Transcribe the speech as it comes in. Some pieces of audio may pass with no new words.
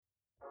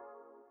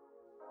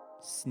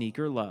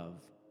Sneaker Love,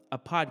 a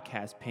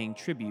podcast paying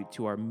tribute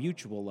to our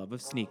mutual love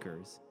of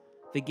sneakers.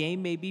 The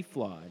game may be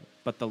flawed,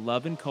 but the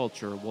love and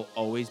culture will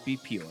always be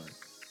pure.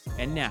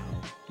 And now,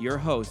 your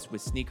host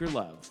with Sneaker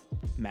Love,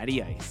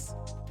 Matty Ice.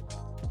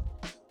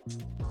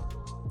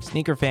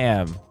 Sneaker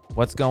fam,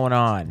 what's going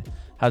on?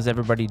 How's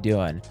everybody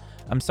doing?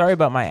 I'm sorry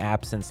about my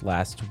absence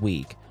last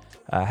week.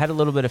 I had a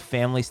little bit of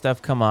family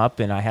stuff come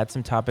up and I had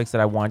some topics that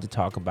I wanted to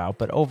talk about,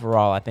 but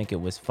overall I think it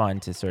was fun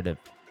to sort of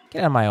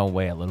get out of my own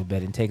way a little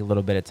bit and take a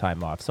little bit of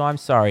time off. So I'm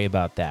sorry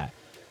about that.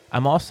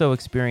 I'm also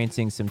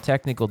experiencing some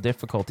technical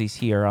difficulties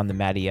here on the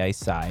Matty Ice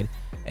side,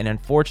 and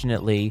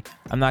unfortunately,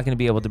 I'm not going to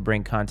be able to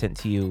bring content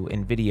to you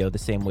in video the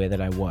same way that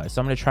I was.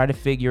 So I'm going to try to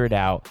figure it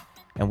out,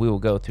 and we will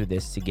go through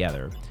this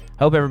together.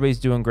 Hope everybody's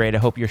doing great. I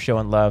hope you're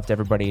showing love to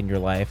everybody in your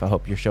life. I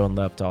hope you're showing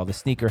love to all the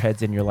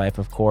sneakerheads in your life,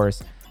 of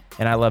course.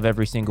 And I love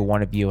every single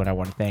one of you, and I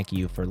want to thank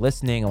you for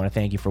listening. I want to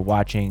thank you for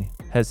watching.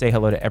 Say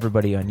hello to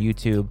everybody on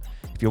YouTube.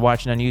 If you're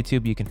watching on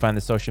YouTube, you can find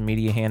the social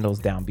media handles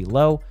down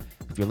below.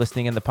 If you're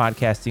listening in the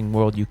podcasting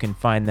world, you can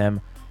find them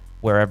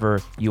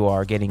wherever you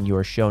are getting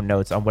your show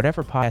notes on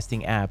whatever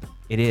podcasting app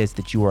it is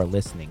that you are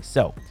listening.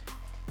 So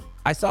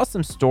I saw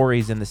some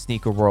stories in the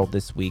sneaker world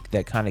this week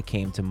that kind of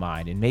came to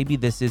mind, and maybe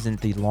this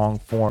isn't the long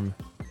form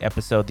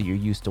episode that you're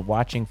used to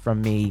watching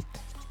from me,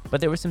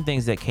 but there were some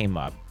things that came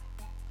up.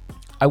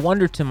 I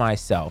wondered to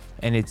myself,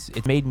 and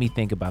it made me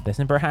think about this,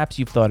 and perhaps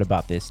you've thought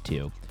about this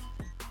too.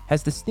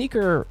 Has the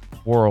sneaker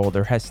world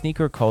or has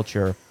sneaker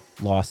culture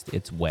lost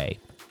its way?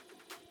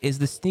 Is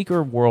the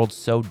sneaker world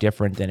so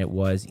different than it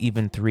was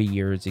even 3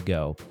 years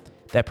ago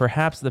that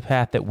perhaps the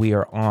path that we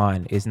are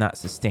on is not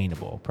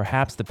sustainable?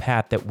 Perhaps the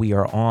path that we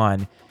are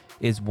on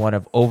is one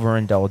of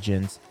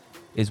overindulgence,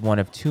 is one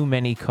of too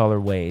many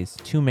colorways,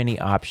 too many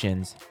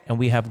options, and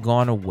we have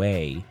gone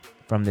away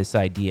from this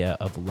idea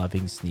of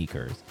loving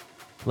sneakers,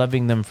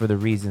 loving them for the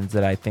reasons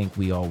that I think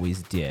we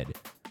always did.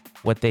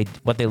 What they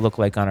look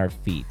like on our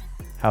feet,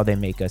 how they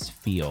make us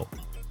feel,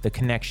 the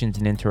connections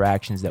and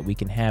interactions that we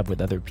can have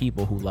with other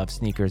people who love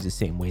sneakers the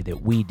same way that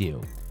we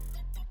do.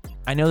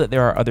 I know that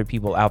there are other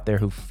people out there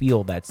who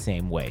feel that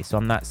same way, so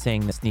I'm not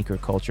saying the sneaker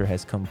culture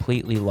has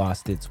completely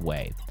lost its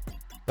way,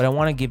 but I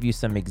want to give you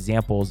some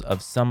examples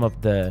of some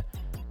of the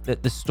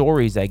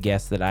stories, I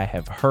guess, that I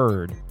have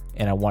heard,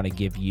 and I want to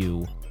give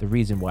you the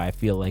reason why I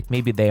feel like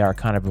maybe they are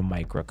kind of a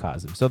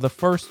microcosm. So the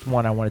first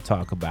one I want to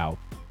talk about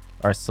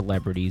are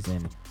celebrities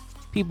and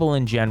people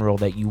in general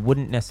that you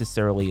wouldn't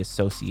necessarily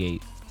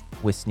associate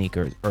with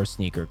sneakers or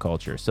sneaker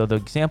culture. So the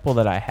example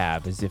that I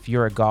have is if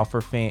you're a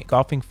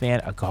golfing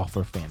fan,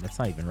 that's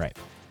not even right.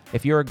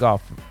 If you're a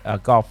golf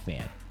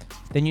fan,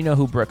 then you know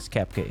who Brooks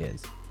Koepka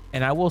is.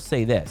 And I will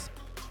say this,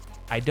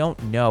 I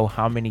don't know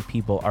how many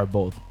people are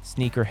both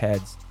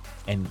sneakerheads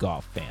and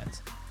golf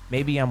fans.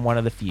 Maybe I'm one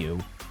of the few.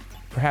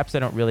 Perhaps I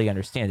don't really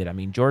understand it. I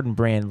mean, Jordan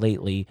Brand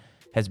lately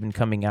has been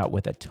coming out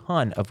with a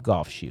ton of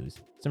golf shoes.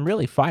 Some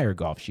really fire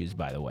golf shoes,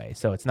 by the way.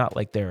 So it's not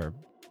like they're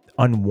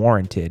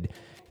unwarranted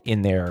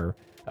in their,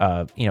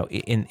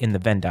 in the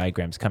Venn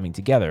diagrams coming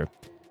together.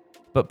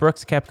 But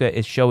Brooks Koepka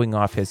is showing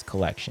off his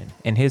collection.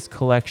 And his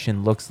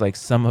collection looks like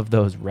some of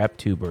those rep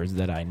tubers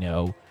that I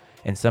know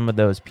and some of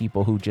those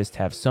people who just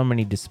have so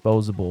much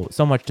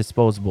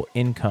disposable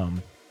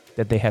income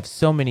that they have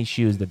so many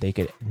shoes that they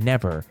could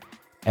never,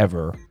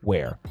 ever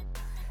wear.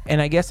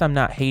 And I guess I'm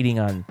not hating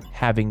on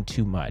having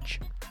too much.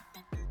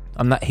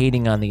 I'm not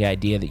hating on the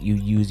idea that you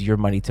use your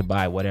money to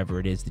buy whatever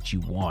it is that you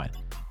want.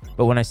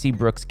 But when I see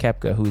Brooks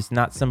Koepka, who's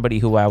not somebody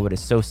who I would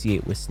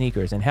associate with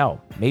sneakers, and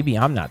hell, maybe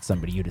I'm not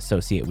somebody you'd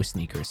associate with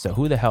sneakers, so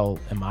who the hell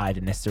am I to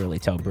necessarily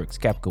tell Brooks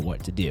Koepka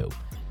what to do?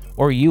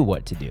 Or you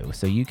what to do?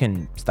 So you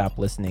can stop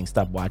listening,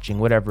 stop watching,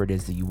 whatever it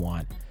is that you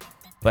want.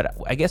 But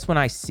I guess when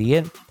I see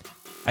it,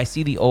 I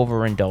see the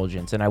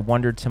overindulgence, and I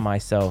wonder to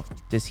myself,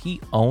 does he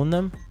own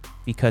them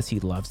because he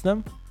loves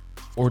them?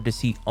 Or does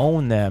he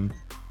own them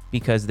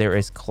because there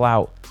is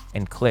clout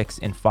and clicks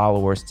and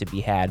followers to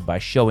be had by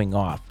showing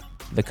off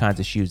the kinds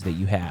of shoes that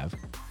you have?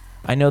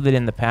 I know that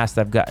in the past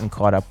I've gotten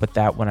caught up with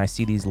that when I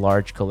see these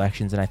large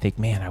collections and I think,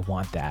 man, I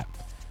want that.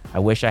 I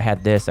wish I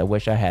had this. I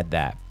wish I had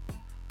that.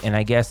 And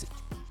I guess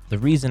the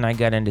reason I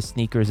got into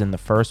sneakers in the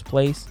first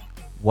place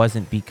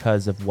wasn't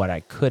because of what I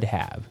could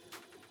have.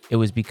 It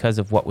was because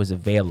of what was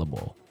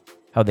available,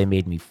 how they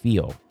made me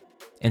feel.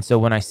 And so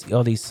when I see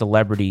all these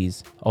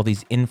celebrities, all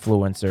these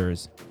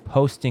influencers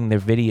posting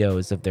their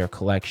videos of their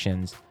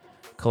collections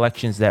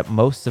that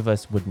most of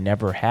us would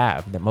never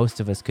have, that most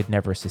of us could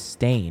never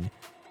sustain.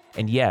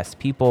 And yes,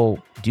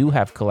 people do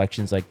have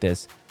collections like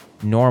this,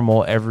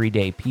 normal,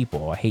 everyday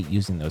people. I hate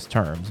using those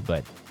terms,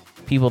 but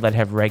people that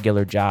have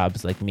regular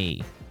jobs like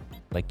me,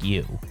 like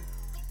you,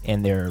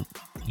 and they're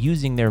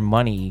using their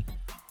money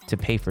to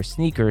pay for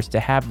sneakers, to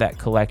have that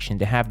collection,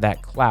 to have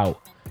that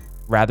clout,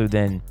 rather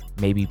than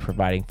maybe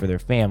providing for their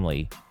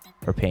family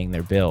or paying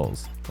their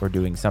bills or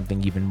doing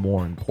something even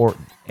more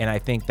important. And I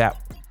think that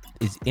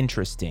is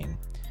interesting.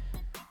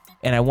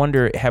 And I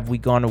wonder, have we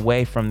gone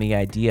away from the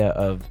idea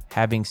of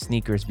having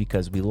sneakers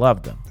because we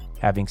love them,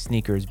 having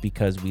sneakers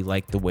because we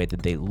like the way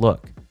that they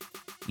look,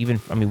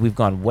 We've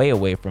gone way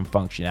away from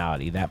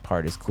functionality. That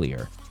part is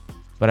clear.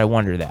 But I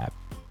wonder that.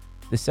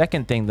 The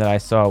second thing that I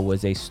saw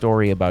was a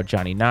story about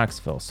Johnny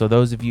Knoxville. So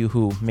those of you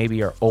who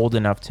maybe are old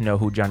enough to know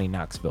who Johnny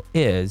Knoxville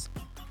is,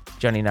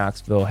 Johnny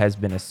Knoxville has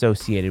been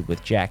associated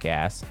with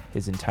Jackass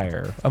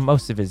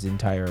most of his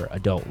entire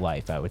adult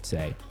life, I would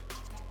say.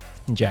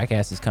 And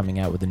Jackass is coming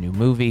out with a new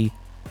movie.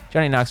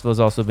 Johnny Knoxville has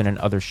also been in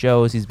other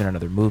shows. He's been in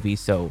other movies,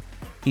 so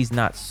he's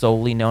not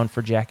solely known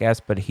for Jackass,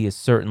 but he is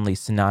certainly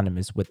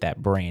synonymous with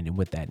that brand and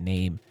with that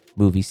name,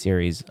 movie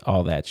series,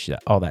 all that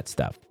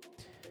stuff.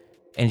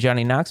 And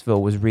Johnny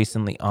Knoxville was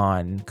recently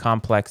on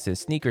Complex's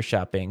Sneaker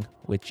Shopping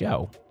with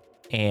Joe,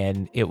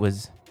 and it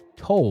was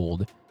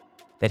told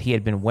that he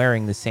had been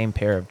wearing the same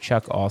pair of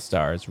Chuck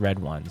All-Stars, red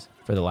ones,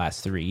 for the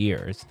last 3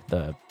 years.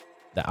 The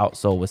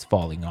outsole was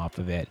falling off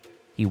of it.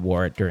 He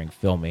wore it during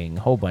filming,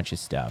 a whole bunch of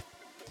stuff.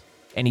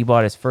 And he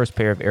bought his first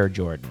pair of Air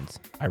Jordans.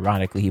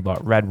 Ironically, he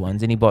bought red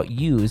ones, and he bought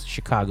used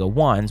Chicago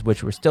ones,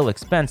 which were still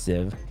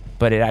expensive,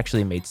 but it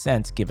actually made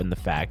sense given the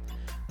fact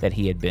that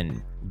he had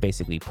been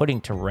basically putting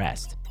to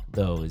rest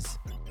those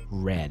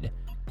red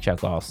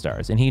Chuck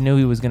All-Stars. And he knew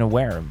he was going to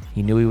wear them.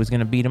 He knew he was going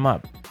to beat them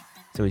up.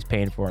 So he's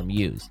paying for them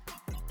used.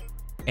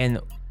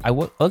 And I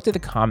looked at the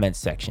comments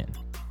section,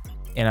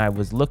 and I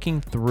was looking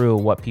through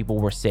what people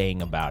were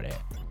saying about it.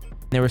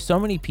 There were so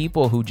many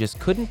people who just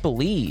couldn't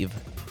believe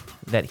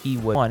that he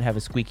would, one, have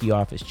a squeaky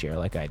office chair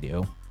like I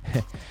do.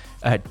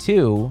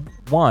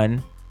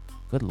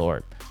 Good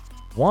Lord.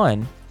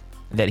 One,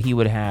 that he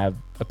would have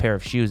a pair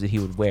of shoes that he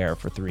would wear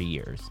for 3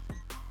 years.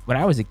 When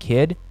I was a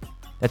kid,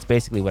 that's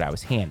basically what I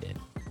was handed.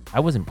 I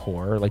wasn't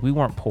poor. We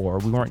weren't poor.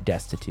 We weren't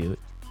destitute.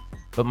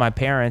 But my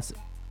parents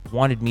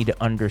wanted me to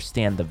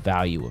understand the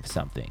value of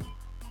something.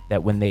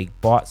 That when they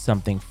bought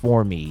something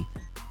for me,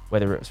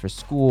 whether it was for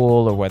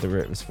school or whether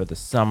it was for the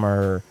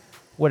summer,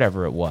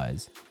 whatever it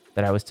was,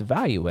 that I was to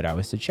value it, I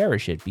was to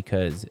cherish it,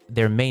 because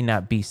there may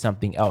not be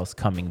something else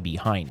coming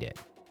behind it.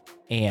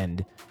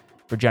 And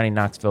for Johnny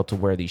Knoxville to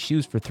wear these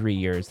shoes for 3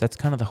 years, that's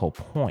kind of the whole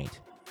point.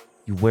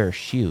 You wear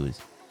shoes.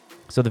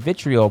 So the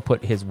vitriol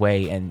put his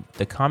way, and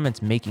the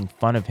comments making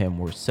fun of him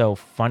were so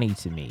funny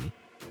to me,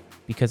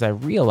 because I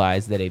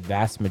realized that a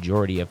vast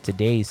majority of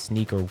today's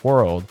sneaker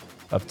world,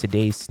 of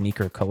today's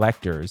sneaker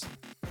collectors,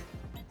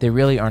 they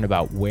really aren't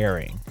about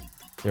wearing.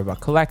 They're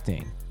about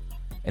collecting.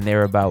 And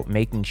they're about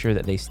making sure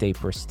that they stay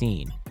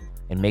pristine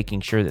and making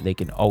sure that they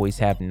can always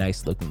have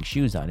nice looking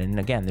shoes on. And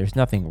again, there's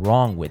nothing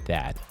wrong with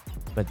that.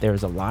 But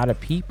there's a lot of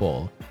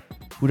people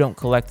who don't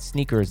collect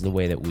sneakers the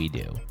way that we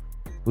do,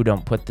 who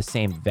don't put the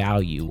same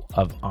value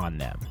on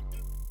them,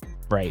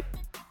 right?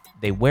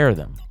 They wear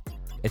them.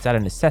 It's out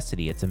of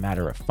necessity. It's a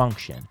matter of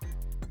function.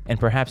 And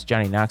perhaps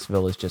Johnny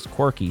Knoxville is just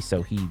quirky,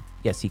 so he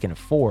can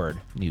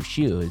afford new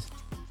shoes.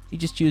 He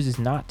just chooses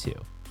not to.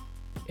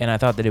 And I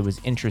thought that it was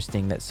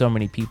interesting that so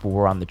many people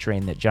were on the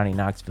train that Johnny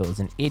Knoxville is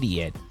an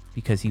idiot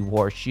because he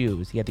wore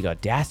shoes. He had the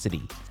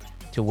audacity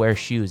to wear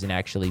shoes and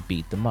actually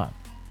beat them up.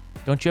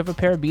 Don't you have a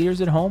pair of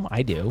beaters at home?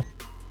 I do.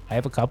 I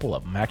have a couple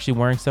of them. I'm actually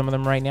wearing some of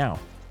them right now.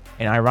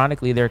 And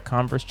ironically, they're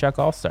Converse Chuck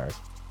All-Stars.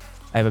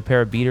 I have a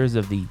pair of beaters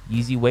of the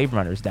Yeezy Wave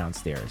Runners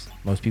downstairs.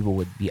 Most people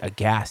would be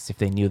aghast if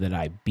they knew that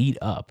I beat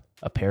up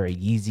a pair of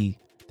Yeezy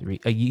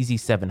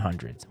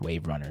 700s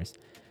Wave Runners.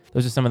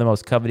 Those are some of the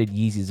most coveted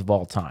Yeezys of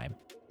all time.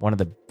 One of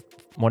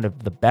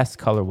the best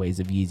colorways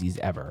of Yeezys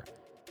ever.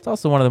 It's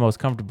also one of the most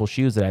comfortable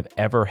shoes that I've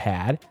ever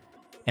had,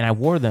 and I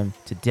wore them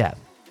to death.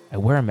 I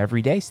wear them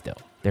every day still.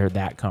 They're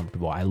that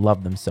comfortable. I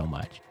love them so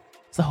much.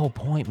 It's the whole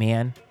point,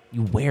 man.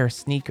 You wear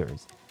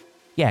sneakers.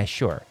 Yeah,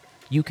 sure.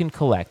 You can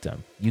collect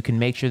them. You can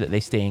make sure that they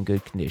stay in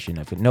good condition.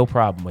 I've got no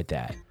problem with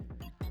that.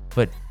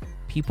 But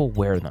people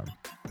wear them.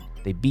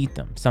 They beat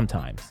them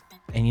sometimes.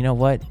 And you know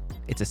what?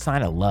 It's a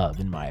sign of love,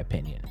 in my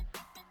opinion.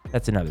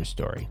 That's another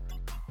story.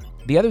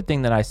 The other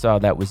thing that I saw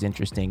that was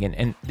interesting,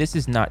 and this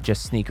is not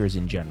just sneakers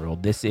in general,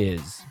 this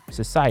is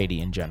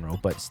society in general,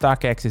 but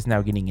StockX is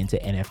now getting into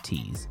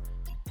NFTs.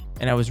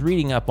 And I was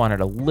reading up on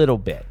it a little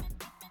bit.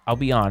 I'll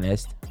be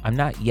honest, I'm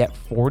not yet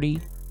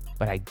 40,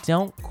 but I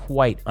don't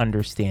quite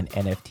understand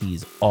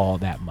NFTs all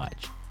that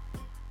much.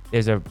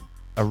 There's a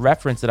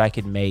reference that I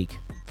could make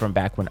from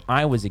back when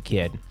I was a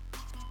kid.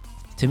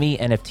 To me,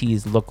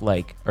 NFTs look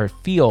like or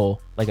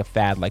feel like a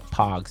fad like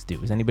Pogs do.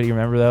 Does anybody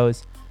remember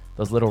those?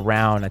 Those little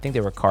round, I think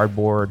they were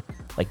cardboard,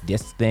 like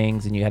disc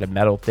things, and you had a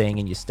metal thing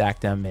and you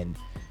stacked them and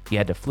you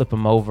had to flip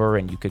them over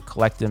and you could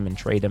collect them and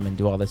trade them and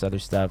do all this other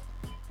stuff.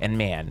 And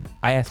man,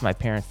 I asked my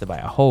parents to buy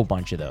a whole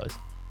bunch of those.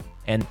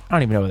 And I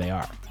don't even know where they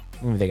are. I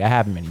don't even think I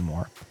have them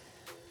anymore.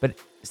 But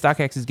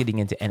StockX is getting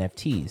into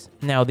NFTs.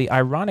 Now, the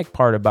ironic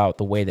part about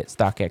the way that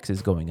StockX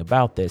is going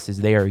about this is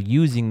they are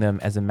using them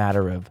as a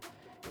matter of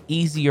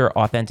easier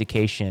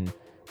authentication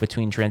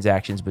between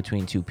transactions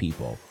between two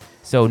people.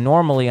 So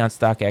normally on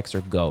StockX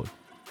or GOAT,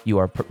 you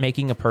are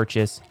making a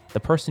purchase. The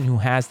person who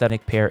has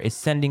that pair is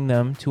sending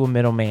them to a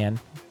middleman,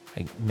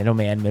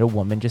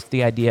 middlewoman, just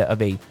the idea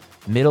of a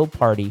middle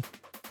party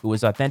who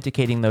is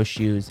authenticating those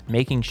shoes,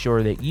 making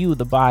sure that you,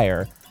 the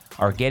buyer,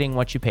 are getting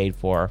what you paid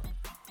for,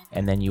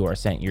 and then you are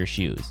sent your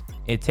shoes.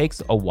 it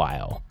takes a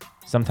while.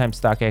 Sometimes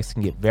StockX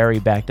can get very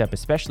backed up,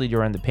 especially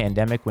during the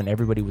pandemic when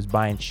everybody was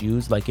buying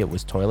shoes like it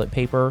was toilet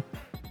paper.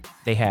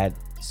 They had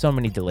so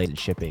many delays in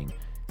shipping,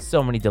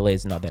 so many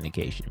delays in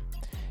authentication.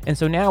 And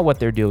so now what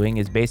they're doing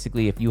is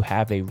basically if you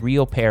have a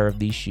real pair of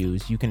these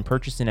shoes, you can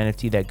purchase an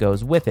NFT that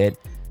goes with it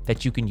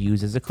that you can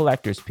use as a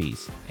collector's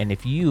piece. And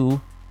if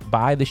you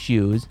buy the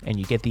shoes and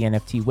you get the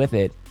NFT with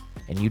it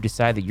and you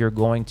decide that you're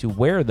going to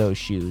wear those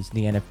shoes,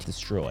 the NFT is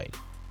destroyed.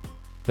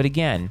 But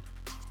again,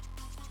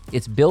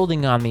 it's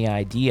building on the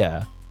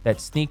idea that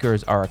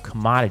sneakers are a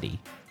commodity.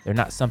 They're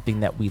not something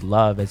that we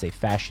love as a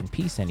fashion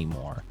piece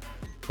anymore.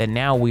 That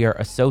now we are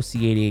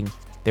associating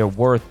their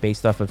worth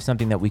based off of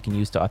something that we can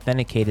use to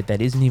authenticate it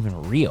that isn't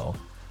even real.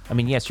 I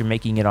mean, yes, you're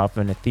making it off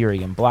an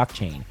Ethereum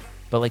blockchain,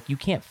 but like you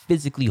can't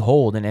physically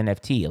hold an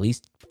NFT. At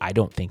least I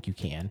don't think you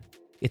can.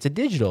 It's a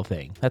digital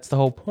thing. That's the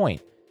whole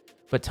point.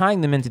 But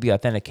tying them into the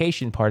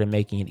authentication part and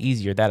making it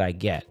easier, that I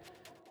get.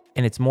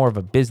 And it's more of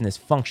a business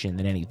function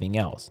than anything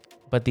else.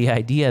 But the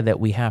idea that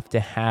we have to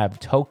have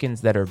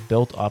tokens that are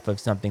built off of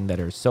something that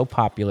are so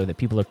popular that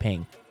people are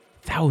paying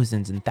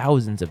thousands and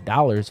thousands of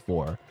dollars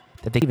for,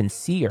 that they even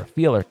see or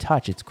feel or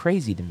touch, it's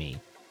crazy to me.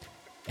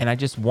 And I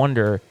just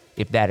wonder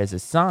if that is a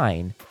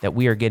sign that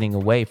we are getting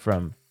away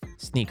from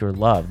sneaker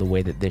love the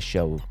way that this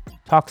show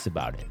talks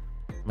about it.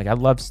 Like, I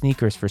love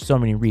sneakers for so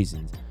many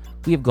reasons.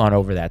 We have gone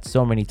over that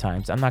so many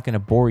times. I'm not going to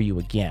bore you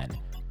again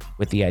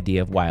with the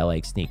idea of why I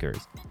like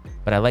sneakers,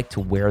 but I like to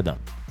wear them.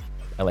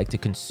 I like to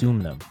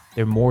consume them.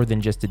 They're more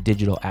than just a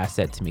digital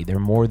asset to me. They're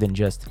more than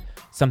just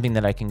something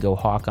that I can go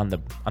hawk on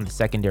the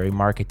secondary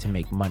market to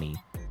make money.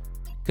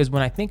 Because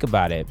when I think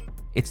about it,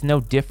 it's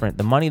no different.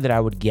 The money that I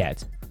would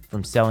get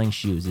from selling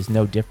shoes is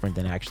no different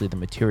than actually the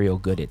material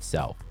good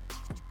itself.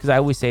 Because I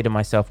always say to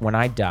myself, when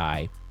I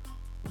die,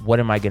 what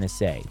am I going to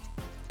say?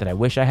 That I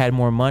wish I had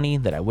more money,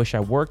 that I wish I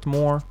worked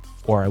more,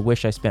 or I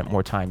wish I spent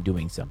more time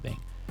doing something.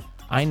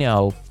 I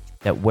know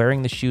that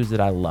wearing the shoes that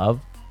I love,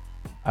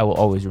 I will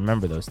always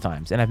remember those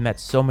times. And I've met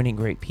so many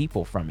great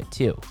people from it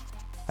too.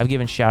 I've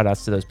given shout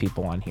outs to those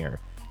people on here,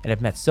 and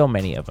I've met so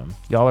many of them.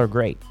 Y'all are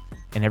great.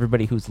 And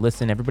everybody who's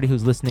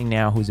listening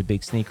now, who's a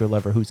big sneaker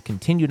lover, who's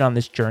continued on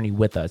this journey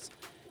with us,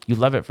 you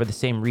love it for the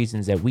same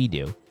reasons that we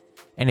do.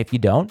 And if you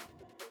don't,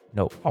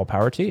 no, all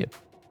power to you.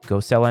 Go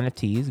sell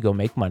NFTs, go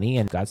make money,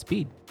 and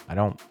Godspeed. I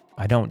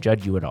don't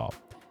judge you at all.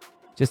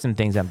 Just some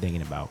things I'm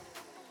thinking about.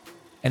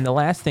 And the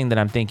last thing that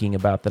I'm thinking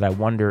about that I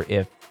wonder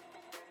if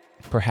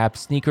perhaps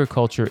sneaker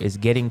culture is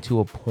getting to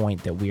a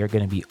point that we are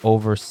going to be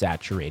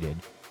oversaturated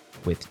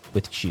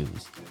with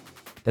shoes.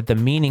 That the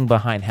meaning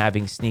behind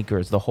having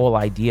sneakers, the whole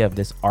idea of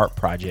this art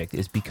project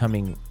is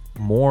becoming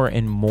more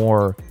and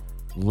more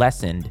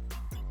lessened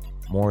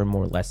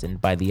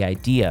by the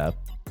idea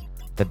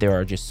that there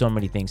are just so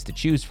many things to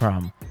choose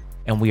from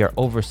and we are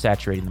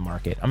oversaturating the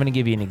market. I'm going to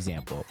give you an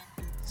example.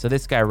 So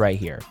this guy right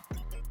here,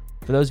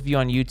 for those of you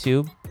on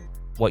YouTube,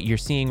 what you're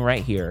seeing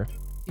right here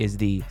is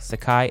the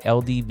Sacai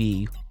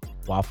LDV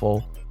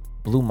waffle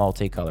blue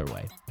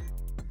multi-colorway.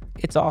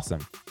 It's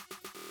awesome.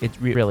 It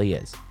really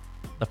is.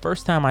 The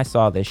first time I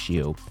saw this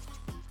shoe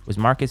was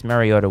Marcus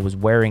Mariota was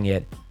wearing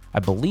it. I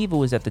believe it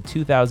was at the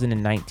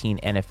 2019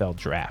 NFL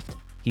draft.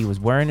 He was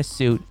wearing a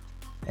suit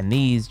and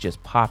these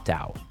just popped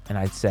out. And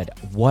I said,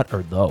 what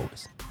are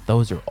those?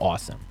 Those are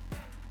awesome.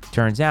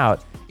 Turns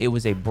out it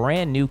was a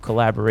brand new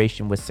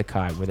collaboration with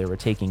Sacai where they were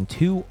taking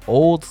two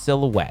old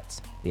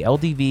silhouettes, the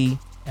LDV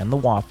and the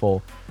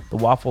waffle. The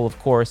waffle, of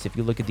course, if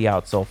you look at the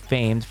outsole,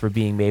 famed for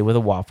being made with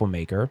a waffle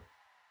maker.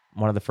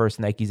 One of the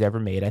first Nikes ever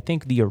made. I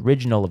think the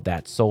original of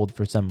that sold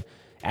for some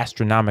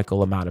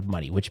astronomical amount of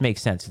money, which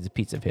makes sense. It's a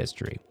piece of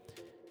history.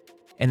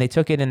 And they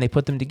took it and they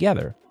put them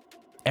together.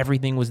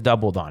 Everything was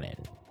doubled on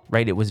it,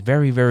 right? It was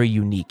very, very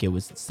unique. It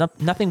was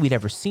nothing we'd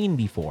ever seen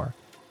before.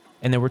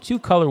 And there were two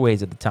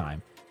colorways at the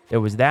time. There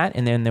was that,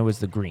 and then there was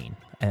the green.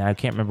 And I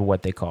can't remember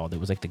what they called. It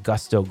was like the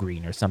Gusto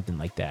green or something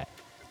like that.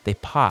 They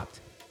popped.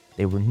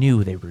 They were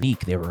new. They were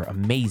unique. They were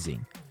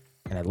amazing.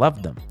 And I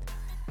loved them.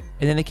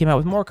 And then they came out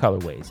with more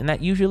colorways, and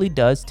that usually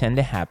does tend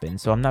to happen,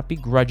 so I'm not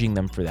begrudging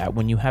them for that.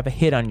 When you have a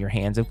hit on your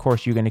hands, of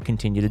course, you're going to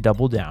continue to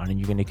double down, and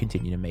you're going to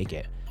continue to make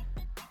it.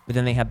 But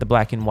then they had the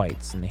black and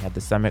whites, and they had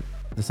the Summit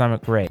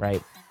Gray,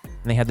 right?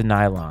 And they had the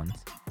nylons.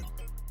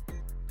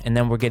 And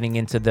then we're getting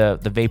into the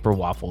Vapor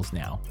Waffles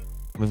now.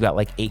 We've got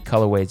like 8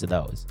 colorways of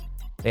those.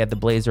 They had the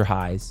Blazer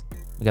Highs.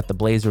 We got the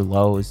Blazer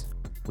Lows.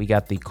 We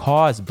got the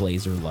Cause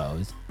Blazer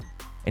Lows.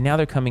 And now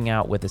they're coming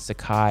out with a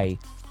Sacai,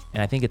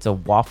 and I think it's a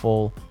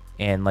waffle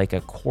and like a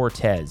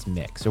Cortez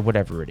mix or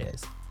whatever it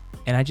is.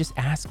 And I just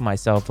ask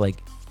myself,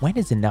 like, when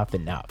is enough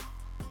enough?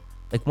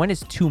 Like, when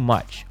is too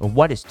much, or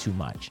what is too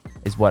much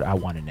is what I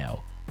want to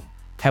know.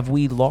 Have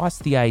we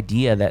lost the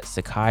idea that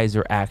Sacai's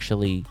are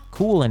actually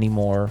cool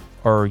anymore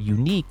or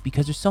unique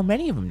because there's so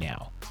many of them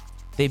now?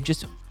 They've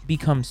just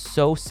become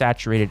so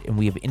saturated and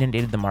we have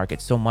inundated the market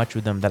so much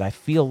with them that I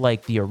feel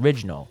like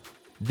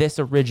this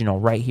original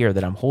right here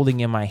that I'm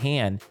holding in my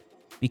hand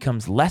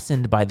becomes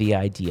lessened by the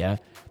idea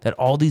that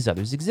all these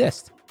others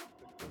exist.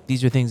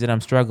 These are things that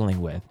I'm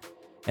struggling with.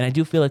 And I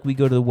do feel like we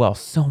go to the well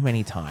so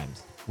many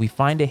times. We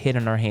find a hit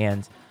in our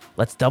hands,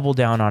 let's double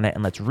down on it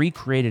and let's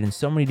recreate it in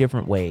so many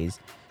different ways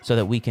so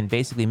that we can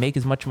basically make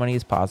as much money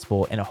as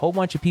possible, and a whole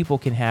bunch of people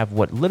can have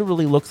what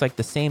literally looks like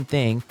the same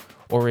thing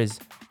or is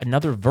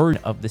another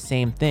version of the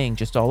same thing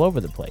just all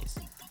over the place.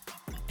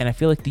 And I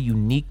feel like the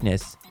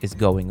uniqueness is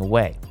going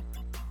away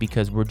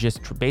because we're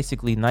just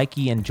basically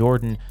Nike and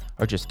Jordan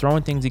are just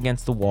throwing things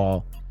against the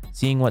wall,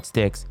 seeing what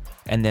sticks,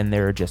 and then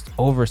they're just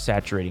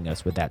oversaturating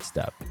us with that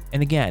stuff.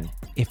 And again,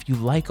 if you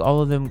like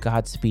all of them,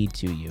 Godspeed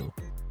to you.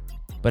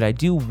 But I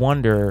do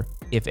wonder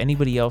if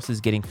anybody else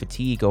is getting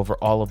fatigue over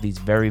all of these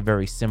very,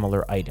 very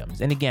similar items.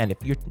 And again, if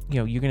you're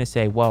going to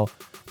say, well,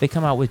 they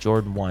come out with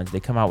Jordan 1s, they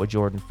come out with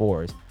Jordan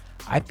 4s.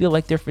 I feel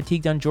like they're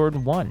fatigued on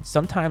Jordan 1.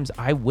 Sometimes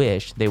I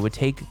wish they would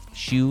take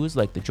shoes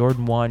like the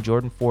Jordan 1,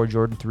 Jordan 4,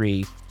 Jordan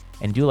 3,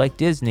 and do like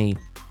Disney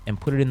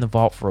and put it in the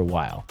vault for a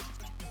while.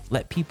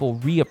 Let people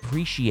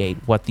reappreciate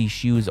what these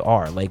shoes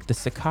are. Like the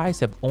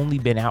Sakai's have only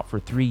been out for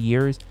 3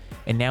 years,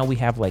 and now we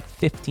have like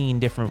 15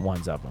 different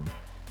ones of them.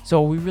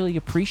 So are we really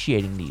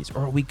appreciating these,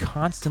 or are we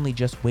constantly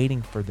just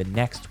waiting for the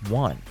next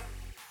one?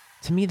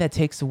 To me, that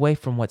takes away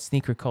from what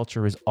sneaker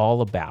culture is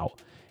all about.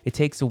 It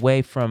takes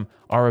away from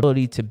our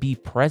ability to be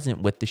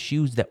present with the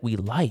shoes that we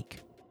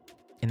like.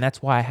 And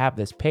that's why I have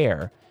this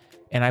pair.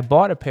 And I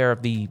bought a pair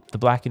of the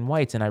black and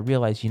whites, and I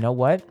realized, you know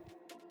what?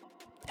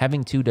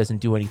 Having two doesn't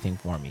do anything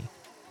for me.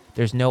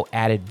 There's no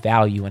added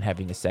value in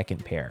having a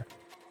second pair.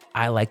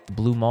 I like the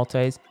blue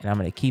multis, and I'm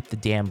going to keep the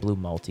damn blue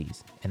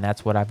multis. And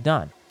that's what I've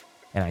done.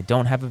 And I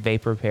don't have a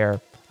Vapor pair.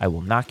 I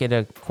will not get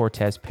a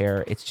Cortez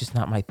pair. It's just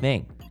not my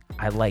thing.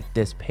 I like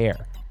this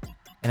pair.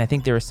 And I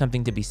think there is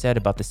something to be said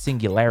about the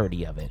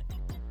singularity of it.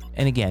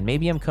 And again,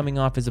 maybe I'm coming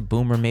off as a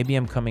boomer, maybe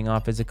I'm coming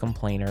off as a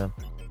complainer,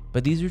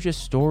 but these are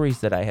just stories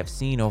that I have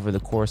seen over the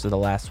course of the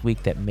last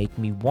week that make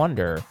me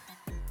wonder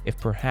if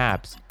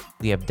perhaps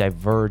we have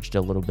diverged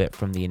a little bit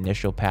from the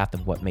initial path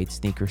of what made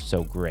sneakers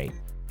so great.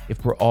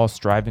 If we're all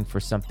striving for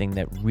something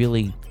that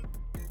really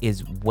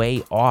is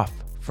way off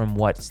from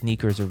what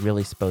sneakers are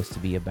really supposed to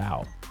be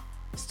about.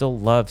 I still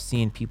love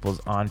seeing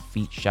people's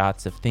on-feet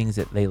shots of things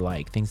that they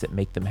like, things that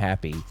make them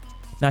happy.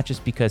 Not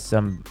just because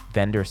some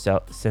vendor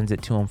sends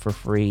it to them for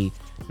free,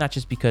 not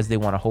just because they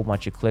want a whole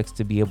bunch of clicks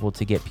to be able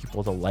to get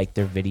people to like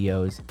their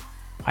videos.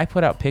 I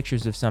put out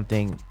pictures of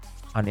something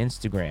on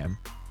Instagram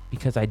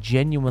because I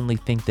genuinely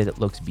think that it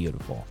looks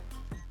beautiful.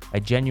 I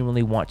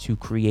genuinely want to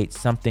create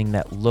something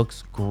that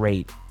looks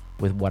great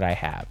with what I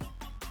have.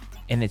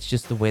 And it's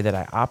just the way that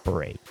I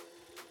operate.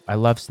 I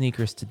love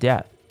sneakers to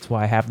death. It's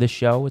why I have this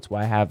show. It's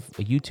why I have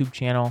a YouTube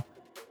channel,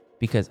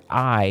 because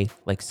I,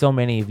 like so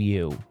many of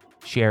you,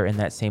 share in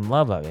that same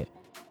love of it.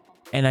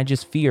 And I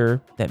just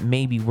fear that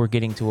maybe we're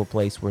getting to a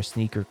place where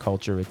sneaker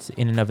culture, it's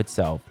in and of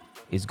itself,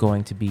 is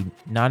going to be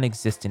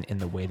non-existent in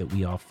the way that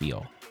we all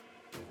feel.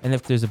 And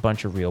if there's a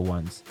bunch of real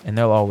ones, and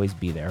they'll always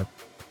be there,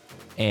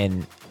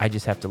 and I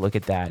just have to look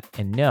at that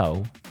and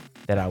know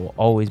that I will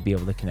always be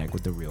able to connect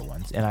with the real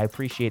ones. And I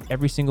appreciate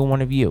every single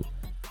one of you.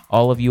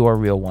 All of you are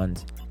real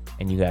ones,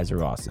 and you guys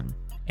are awesome.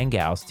 And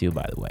gals too,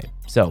 by the way.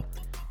 So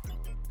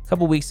a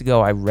couple weeks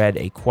ago, I read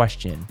a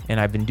question, and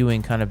I've been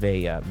doing kind of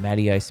a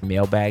Matty Ice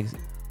mailbag,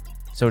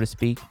 so to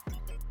speak.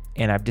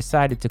 And I've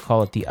decided to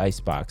call it the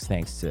Icebox,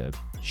 thanks to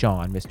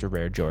Sean, Mr.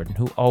 Rare Jordan,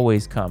 who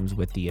always comes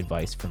with the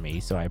advice for me.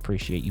 So I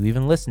appreciate you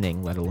even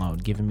listening, let alone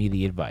giving me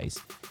the advice.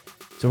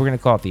 So we're going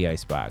to call it the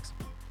Icebox.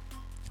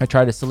 I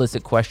try to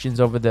solicit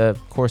questions over the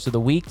course of the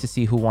week to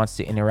see who wants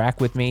to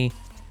interact with me.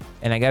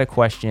 And I got a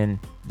question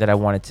that I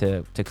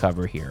wanted to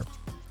cover here.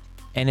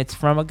 And it's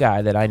from a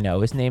guy that I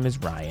know. His name is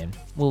Ryan.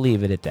 We'll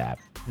leave it at that.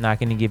 I'm not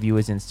going to give you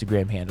his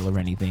Instagram handle or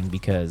anything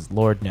because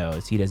Lord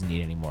knows he doesn't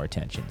need any more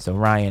attention. So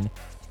Ryan,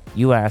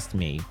 you asked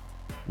me,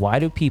 why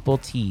do people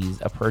tease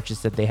a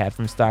purchase that they had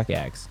from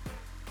StockX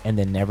and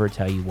then never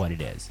tell you what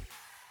it is?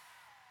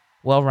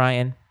 Well,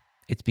 Ryan,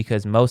 it's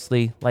because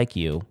mostly, like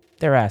you,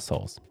 they're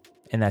assholes.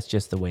 And that's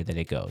just the way that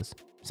it goes.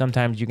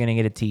 Sometimes you're going to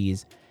get a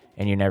tease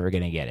and you're never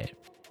going to get it.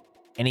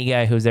 Any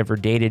guy who's ever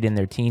dated in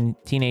their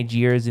teenage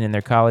years and in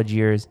their college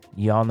years,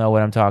 y'all know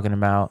what I'm talking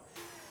about.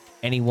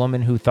 Any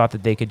woman who thought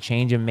that they could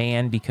change a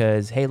man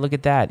because, hey, look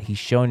at that. He's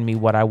showing me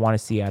what I want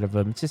to see out of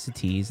him. It's just a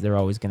tease. They're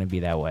always going to be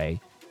that way.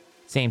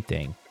 Same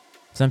thing.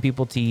 Some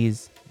people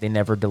tease. They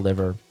never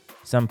deliver.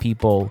 Some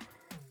people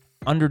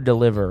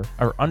under-deliver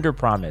or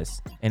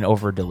under-promise and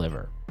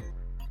over-deliver.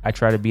 I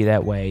try to be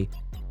that way.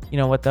 You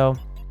know what, though?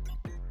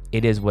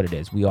 It is what it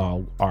is. We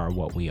all are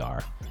what we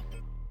are.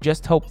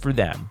 Just hope for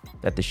them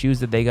that the shoes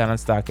that they got on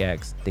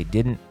StockX, they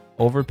didn't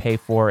overpay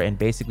for and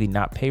basically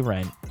not pay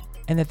rent,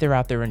 and that they're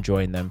out there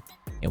enjoying them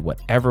in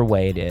whatever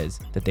way it is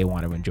that they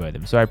want to enjoy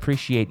them. So I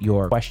appreciate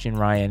your question,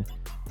 Ryan.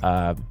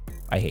 I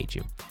hate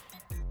you.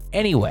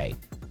 Anyway,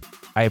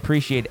 I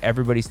appreciate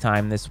everybody's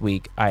time this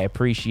week. I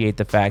appreciate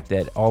the fact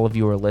that all of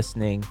you are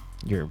listening.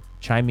 You're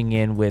chiming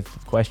in with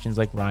questions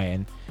like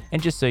Ryan.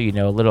 And just so you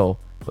know, a little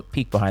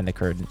peek behind the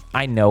curtain.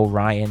 I know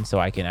Ryan, so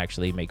I can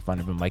actually make fun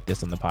of him like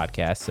this on the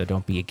podcast. So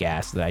don't be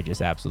aghast that I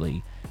just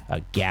absolutely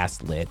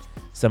gaslit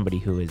somebody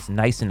who is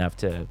nice enough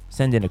to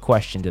send in a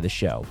question to the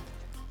show.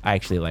 I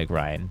actually like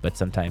Ryan, but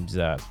sometimes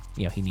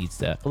he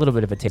needs a little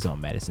bit of his own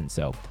medicine.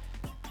 So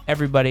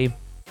everybody,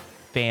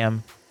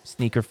 fam,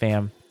 sneaker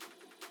fam,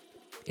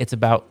 it's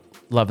about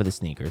love of the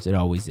sneakers. It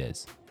always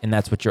is. And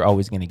that's what you're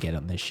always going to get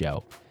on this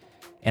show.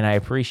 And I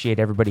appreciate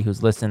everybody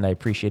who's listened. I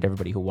appreciate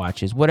everybody who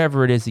watches.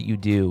 Whatever it is that you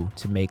do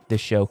to make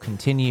this show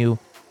continue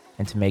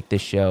and to make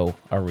this show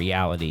a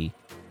reality,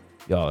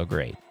 y'all are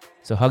great.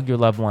 So hug your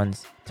loved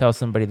ones. Tell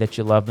somebody that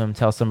you love them.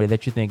 Tell somebody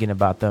that you're thinking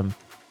about them.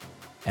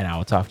 And I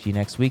will talk to you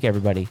next week,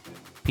 everybody.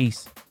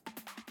 Peace.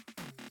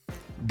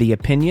 The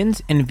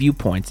opinions and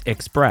viewpoints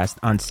expressed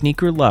on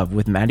Sneaker Love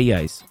with Matty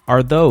Ice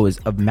are those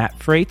of Matt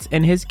Frates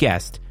and his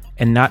guest,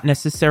 and not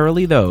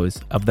necessarily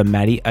those of the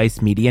Matty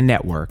Ice Media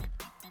Network.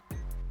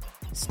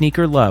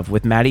 Sneaker Love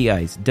with Matty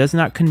Ice does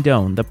not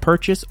condone the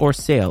purchase or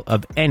sale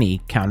of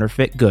any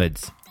counterfeit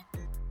goods.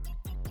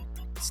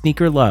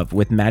 Sneaker Love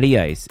with Matty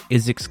Ice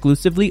is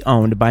exclusively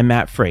owned by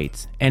Matt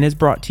Frates and is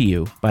brought to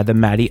you by the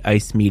Matty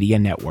Ice Media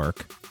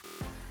Network.